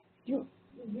 Tammy, or you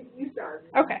start?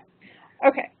 Okay,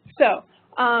 so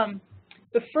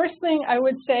the first thing I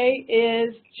would say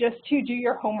is just to do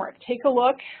your homework. Take a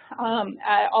look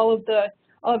at all of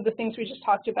the things we just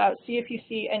talked about. See if you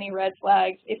see any red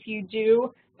flags. If you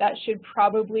do, that should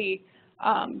probably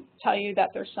tell you that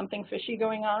there's something fishy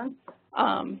going on.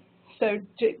 So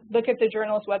look at the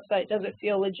journal's website. Does it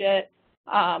feel legit?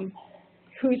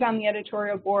 Who's on the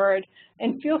editorial board?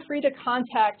 And feel free to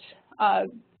contact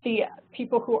the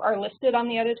people who are listed on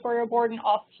the editorial board and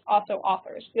also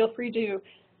authors. Feel free to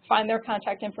find their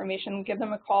contact information, give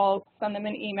them a call, send them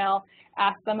an email,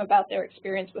 ask them about their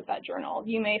experience with that journal.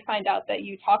 You may find out that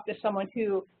you talk to someone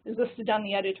who is listed on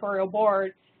the editorial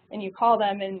board, and you call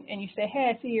them and you say, "Hey,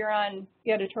 I see you're on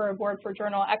the editorial board for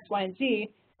journal X, Y, and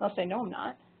Z." They'll say, "No, I'm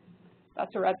not."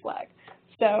 That's a red flag.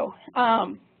 So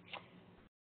I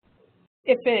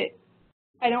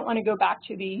don't want to go back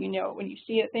to the you know it when you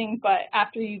see it thing, but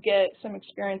after you get some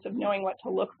experience of knowing what to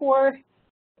look for,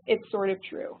 it's sort of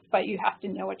true, but you have to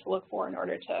know what to look for in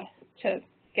order to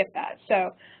get that.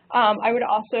 So I would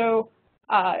also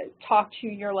talk to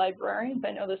your librarians.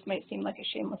 I know this might seem like a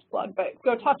shameless plug, but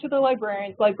go talk to the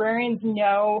librarians. Librarians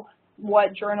know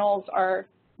what journals are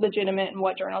legitimate and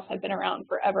what journals have been around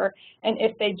forever, and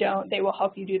if they don't, they will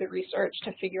help you do the research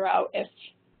to figure out if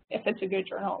it's a good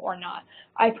journal or not.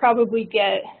 I probably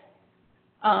get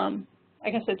I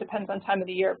guess it depends on time of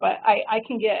the year, but I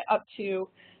can get up to,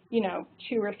 you know,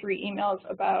 2 or 3 emails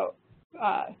about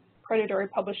predatory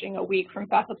publishing a week from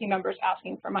faculty members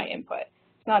asking for my input.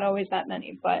 It's not always that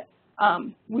many, but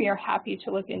we are happy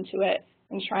to look into it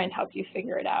and try and help you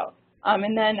figure it out.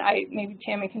 And then maybe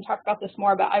Tammy can talk about this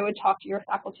more, but I would talk to your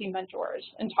faculty mentors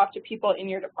and talk to people in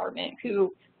your department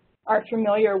who are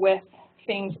familiar with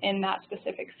things in that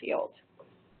specific field.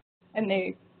 And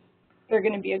they're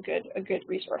going to be a good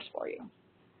resource for you.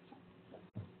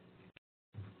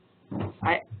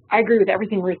 I agree with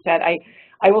everything Ruth said.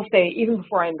 I will say, even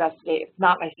before I investigate, if it's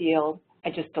not my field,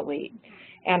 I just delete.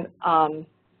 And,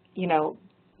 you know,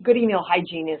 good email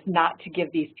hygiene is not to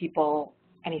give these people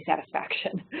any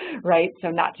satisfaction, right?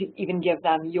 So not to even give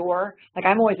them your, like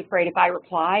I'm always afraid if I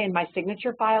reply and my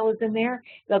signature file is in there,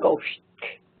 they'll go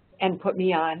and put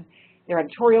me on their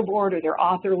editorial board or their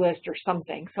author list or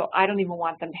something. So I don't even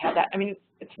want them to have that. I mean,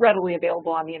 it's readily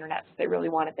available on the internet, so if they really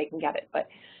want it, they can get it, but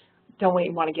don't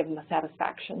want to give them the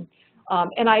satisfaction.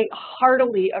 And I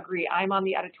heartily agree. I'm on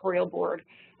the editorial board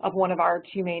of one of our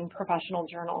 2 main professional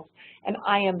journals, and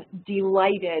I am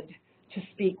delighted to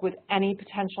speak with any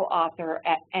potential author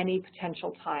at any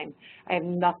potential time. I have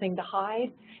nothing to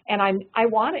hide, and I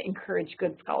want to encourage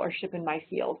good scholarship in my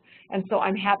field, and so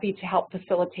I'm happy to help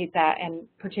facilitate that, and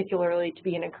particularly to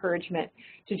be an encouragement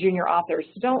to junior authors.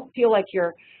 So don't feel like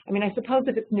you're, I mean, I suppose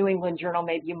if it's New England Journal,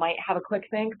 maybe you might have a quick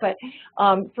think, but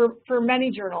for many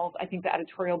journals, I think the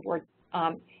editorial board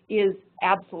is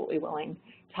absolutely willing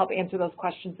to help answer those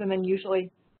questions, and then usually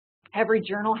every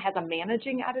journal has a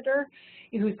managing editor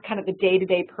who's kind of the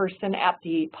day-to-day person at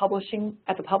the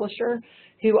publisher,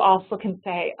 who also can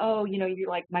say, oh, you know, you're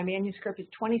like, my manuscript is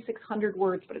 2,600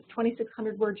 words, but it's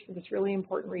 2,600 words for this really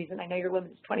important reason. I know your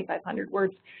limit is 2,500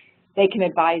 words. They can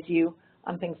advise you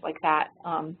on things like that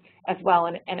as well.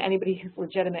 And anybody who's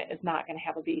legitimate is not going to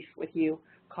have a beef with you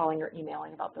calling or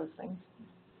emailing about those things.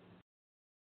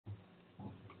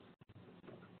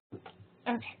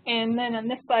 Okay, and then on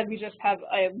this slide, we just have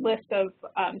a list of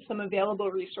some available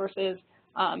resources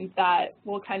that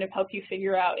will kind of help you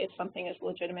figure out if something is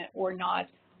legitimate or not.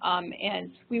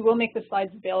 And we will make the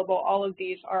slides available. All of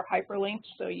these are hyperlinked,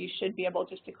 so you should be able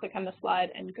just to click on the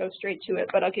slide and go straight to it,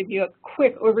 but I'll give you a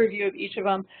quick overview of each of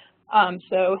them.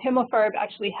 So Himmelfarb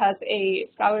actually has a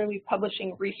scholarly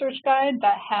publishing research guide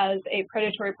that has a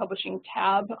predatory publishing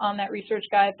tab on that research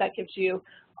guide that gives you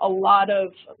a lot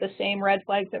of the same red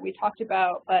flags that we talked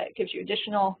about, but it gives you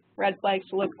additional red flags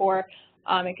to look for.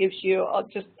 It gives you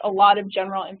just a lot of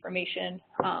general information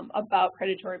about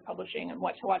predatory publishing and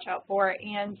what to watch out for,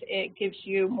 and it gives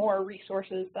you more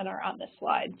resources than are on this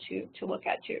slide to look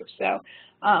at too. So,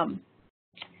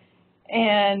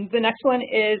 and the next one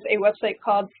is a website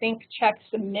called Think, Check,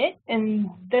 Submit, and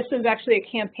this is actually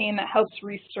a campaign that helps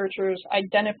researchers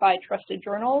identify trusted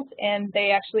journals, and they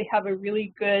actually have a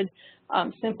really good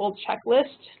simple checklist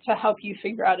to help you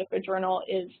figure out if a journal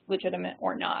is legitimate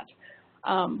or not.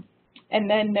 And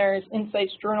then there's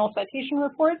Insight's Journal Citation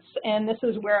Reports, and this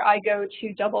is where I go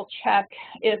to double check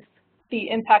if the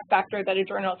impact factor that a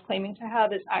journal is claiming to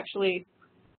have is actually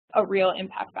a real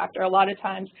impact factor. A lot of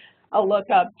times I'll look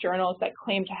up journals that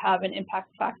claim to have an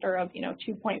impact factor of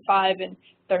 2.5, and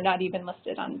they're not even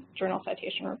listed on Journal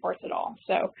Citation Reports at all.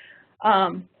 So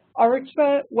Our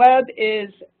Web is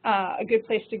a good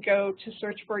place to go to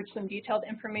search for some detailed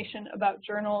information about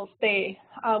journals. They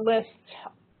list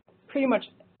pretty much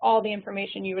all the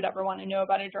information you would ever want to know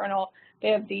about a journal. They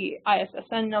have the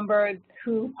ISSN number,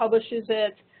 who publishes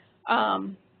it,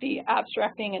 the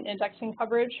abstracting and indexing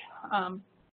coverage.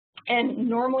 And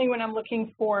normally when I'm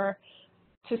looking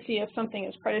to see if something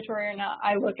is predatory or not,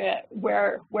 I look at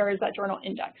where is that journal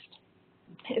indexed.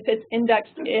 If it's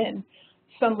indexed in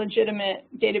some legitimate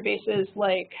databases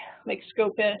like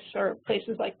Scopus or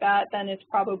places like that, then it's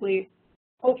probably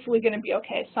hopefully going to be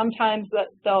okay. Sometimes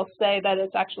they'll say that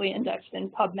it's actually indexed in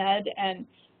PubMed, and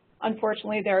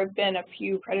unfortunately there have been a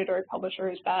few predatory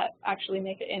publishers that actually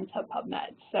make it into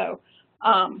PubMed. So,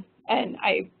 and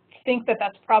I think that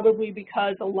that's probably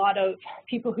because a lot of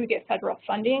people who get federal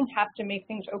funding have to make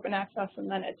things open access,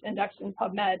 and then it's indexed in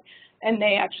PubMed, and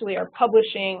they actually are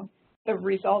publishing the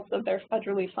results of their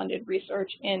federally funded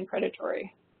research in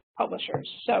predatory publishers.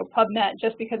 So PubMed,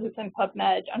 just because it's in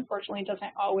PubMed, unfortunately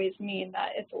doesn't always mean that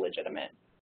it's a legitimate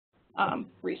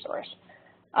resource.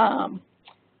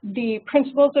 The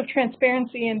principles of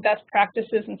transparency and best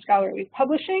practices in scholarly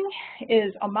publishing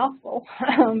is a mouthful,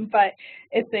 but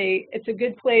it's a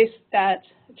good place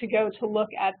to go to look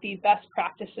at the best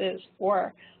practices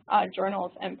for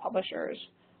journals and publishers.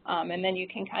 And then you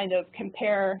can kind of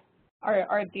compare,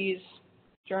 are these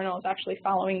journals actually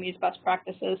following these best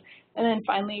practices. And then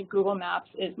finally, Google Maps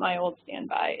is my old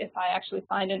standby. If I actually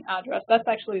find an address, that's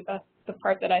actually the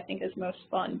part that I think is most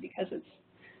fun, because it's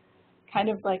kind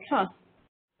of like,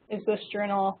 is this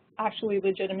journal actually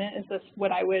legitimate? Is this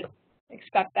what I would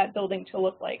expect that building to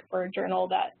look like for a journal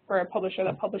that, for a publisher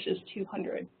that publishes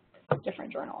 200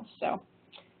 different journals? So,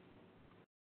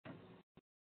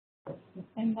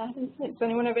 and that is it. Does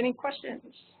anyone have any questions?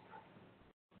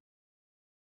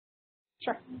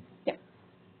 Sure. Yeah.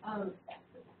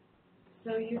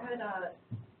 So you had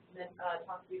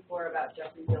talked before about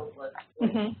Jeffrey Beall's list,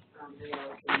 which you know,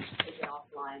 is taken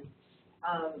offline.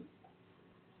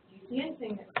 Do you see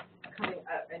anything coming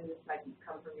up, and this might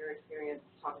come from your experience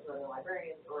talking to other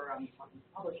librarians or talking to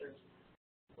publishers,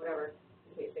 whatever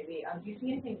the case may be? Do you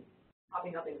see anything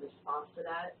popping up in response to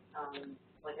that?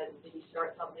 Like, did you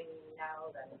start something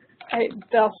now?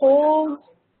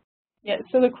 Yeah,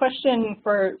 so the question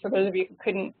for those of you who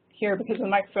couldn't hear because of the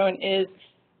microphone is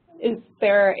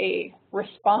there a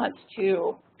response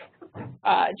to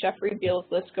Jeffrey Beall's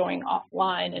list going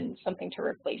offline and something to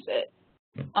replace it?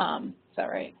 Is that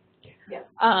right?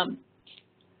 Yeah.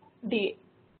 The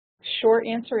short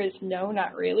answer is no,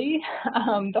 not really.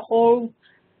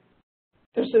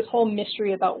 There's this whole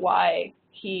mystery about why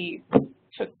he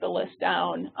took the list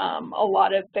down. A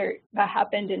lot of that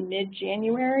happened in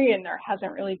mid-January, and there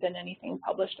hasn't really been anything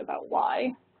published about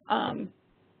why.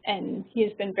 And he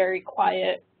has been very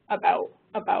quiet about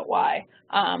why.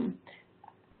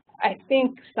 I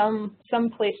think some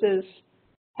places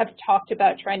have talked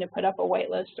about trying to put up a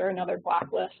whitelist or another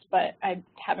blacklist, but I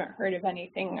haven't heard of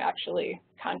anything actually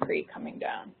concrete coming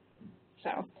down.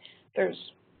 So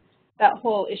that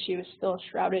whole issue is still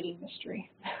shrouded in mystery.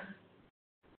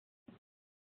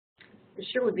 It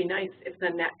sure would be nice if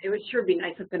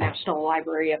the National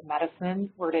Library of Medicine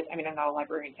were to, I mean, I'm not a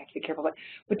librarian, so I have to be careful, but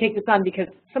would take this on, because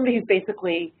somebody who's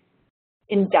basically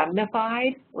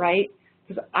indemnified, right?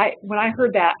 Because when I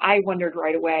heard that, I wondered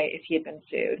right away if he had been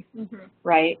sued,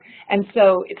 right? And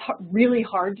so it's really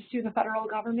hard to sue the federal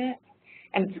government,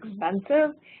 and it's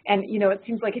expensive. And, you know, it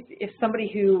seems like if somebody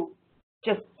who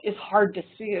just is hard to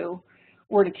sue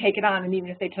were to take it on, and even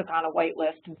if they took on a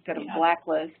whitelist instead of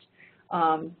blacklist,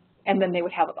 and then they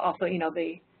would have also, you know,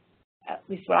 at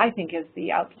least what I think is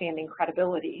the outstanding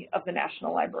credibility of the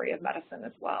National Library of Medicine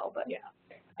as well. But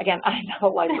again, I'm not a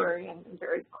librarian. I'm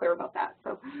very clear about that.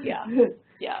 So yeah.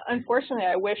 Unfortunately,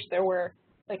 I wish there were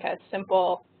like a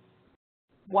simple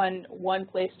one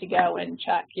place to go and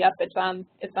check. Yep, it's on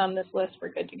this list. We're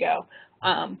good to go.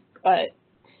 But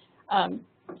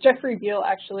Jeffrey Beall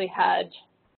actually had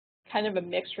kind of a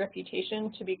mixed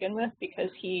reputation to begin with,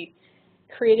 because he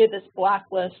created this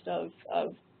blacklist of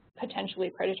potentially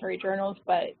predatory journals,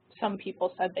 but some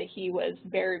people said that he was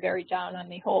very, very down on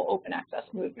the whole open access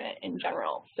movement in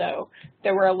general. So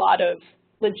there were a lot of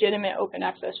legitimate open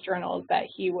access journals that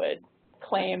he would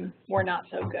claim were not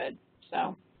so good.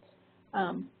 So,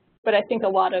 but I think a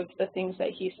lot of the things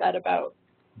that he said about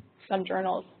some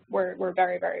journals were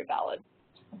very, very valid.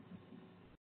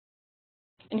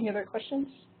 Any other questions?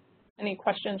 Any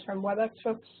questions from WebEx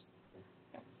folks?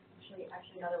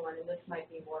 Actually, another one, and this might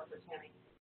be more for Tammy.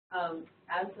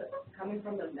 Coming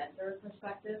from the mentor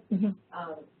perspective,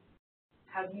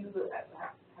 have you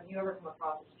ever come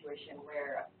across a situation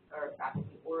where a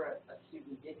faculty or a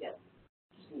student did get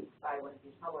sued by one of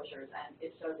these publishers, and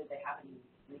if so, did they have any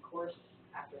recourse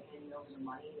after handing over the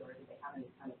money, or did they have any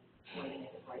kind of way to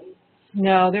make it right?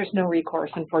 No, there's no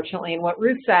recourse, unfortunately. And what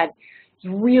Ruth said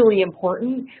is really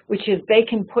important, which is they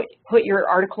can put your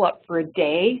article up for a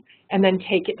day and then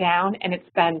take it down, and it's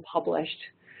been published,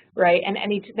 right? And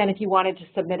then if you wanted to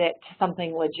submit it to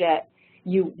something legit,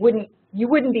 you wouldn't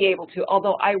be able to.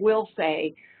 Although I will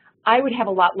say, I would have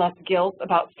a lot less guilt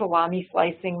about salami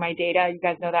slicing my data. You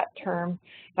guys know that term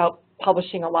about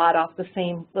publishing a lot off the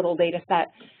same little data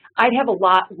set. I'd have a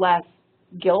lot less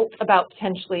guilt about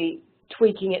potentially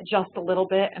tweaking it just a little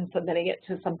bit and submitting it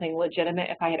to something legitimate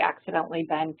if I had accidentally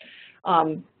been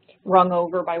rung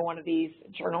over by one of these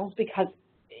journals, because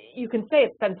you can say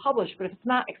it's been published, but if it's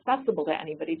not accessible to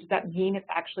anybody, does that mean it's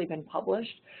actually been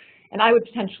published? And I would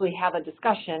potentially have a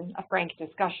discussion, a frank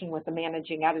discussion with the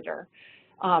managing editor,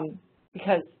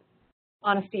 because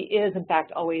honesty is, in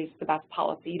fact, always the best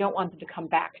policy. You don't want them to come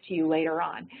back to you later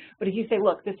on. But if you say,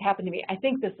 look, this happened to me, I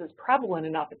think this is prevalent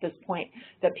enough at this point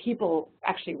that people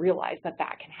actually realize that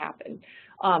that can happen,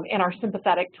 and are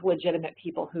sympathetic to legitimate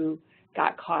people who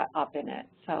got caught up in it.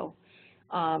 So,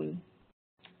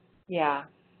 yeah.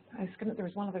 There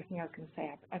was one other thing I was going to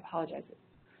say. I apologize.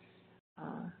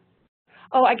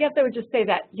 Oh, I guess I would just say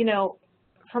that, you know,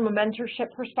 from a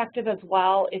mentorship perspective as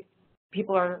well,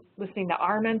 people are listening to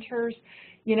our mentors,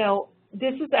 you know,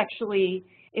 this is actually,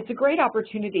 it's a great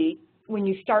opportunity when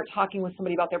you start talking with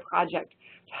somebody about their project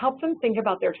to help them think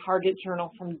about their target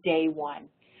journal from day one.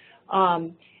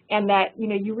 And that, you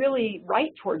know, you really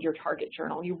write toward your target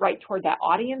journal. You write toward that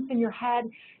audience in your head.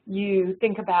 You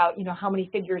think about, you know, how many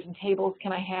figures and tables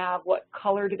can I have? What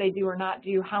color do they do or not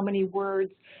do? How many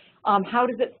words? How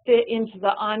does it fit into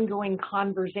the ongoing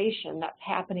conversation that's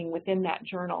happening within that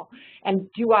journal? And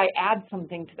do I add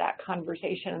something to that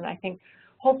conversation? And I think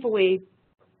hopefully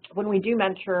when we do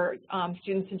mentor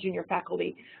students and junior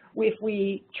faculty, if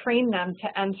we train them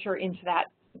to enter into that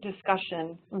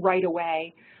discussion right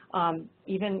away,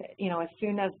 even, you know, as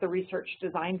soon as the research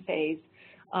design phase,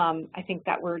 I think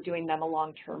that we're doing them a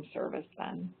long-term service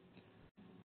then.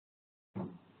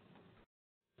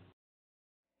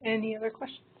 Any other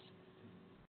questions?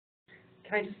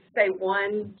 Can I just say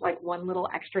one little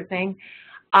extra thing?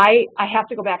 I have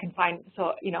to go back and find,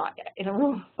 so, you know, in a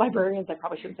room of librarians, I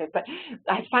probably shouldn't say it, but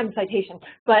I have to find the citation.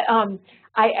 But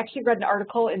I actually read an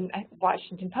article in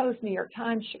Washington Post, New York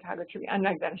Times, Chicago Tribune, I'm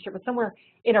not exactly sure, but somewhere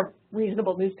in a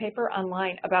reasonable newspaper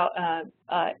online about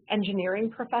an engineering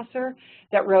professor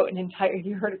that wrote an entire,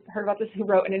 you heard about this, who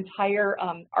wrote an entire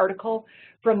article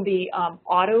from the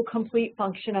autocomplete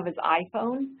function of his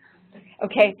iPhone,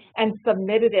 okay, and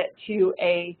submitted it to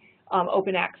a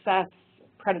open access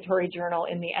predatory journal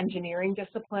in the engineering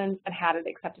disciplines and had it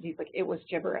accepted. He's like, it was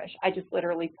gibberish. I just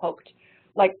literally poked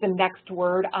like the next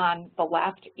word on the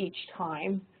left each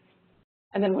time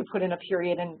and then would put in a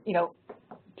period and, you know,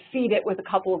 feed it with a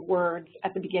couple of words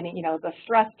at the beginning, you know, the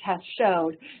stress test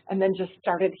showed, and then just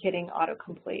started hitting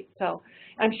autocomplete. So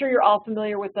I'm sure you're all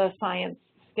familiar with the science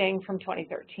sting from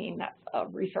 2013. That's a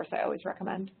resource I always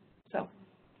recommend. So.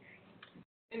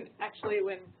 And actually,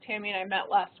 when Tammy and I met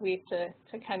last week to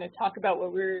kind of talk about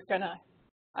what we were going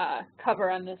to cover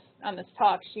on this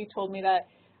talk, she told me that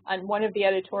on one of the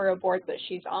editorial boards that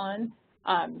she's on,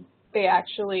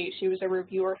 she was a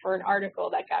reviewer for an article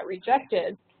that got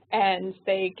rejected, and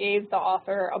they gave the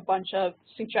author a bunch of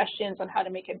suggestions on how to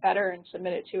make it better and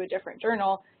submit it to a different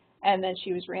journal, and then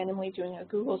she was randomly doing a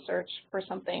Google search for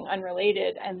something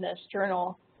unrelated, and this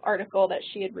journal article that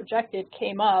she had rejected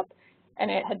came up, and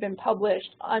it had been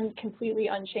published completely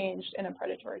unchanged in a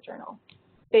predatory journal.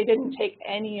 They didn't take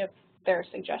any of their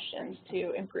suggestions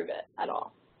to improve it at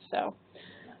all. So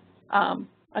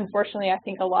unfortunately, I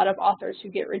think a lot of authors who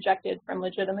get rejected from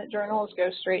legitimate journals go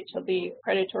straight to the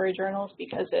predatory journals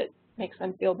because it makes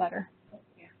them feel better.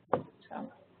 Yeah.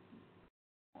 So.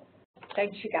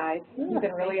 Thanks, you guys. You've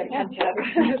been really attentive.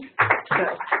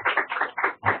 So.